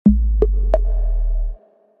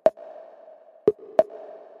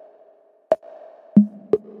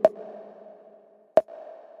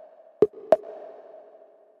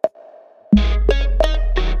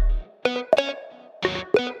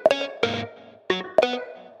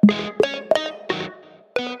You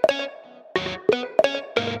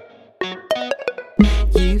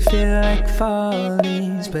feel like fall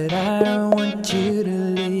leaves, but I don't want you to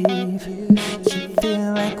leave. You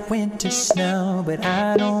feel like winter snow, but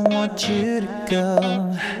I don't want you to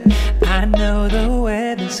go. I know the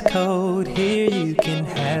weather's cold, here you can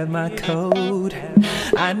have my coat.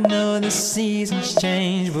 I know the seasons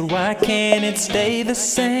change, but why can't it stay the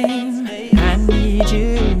same?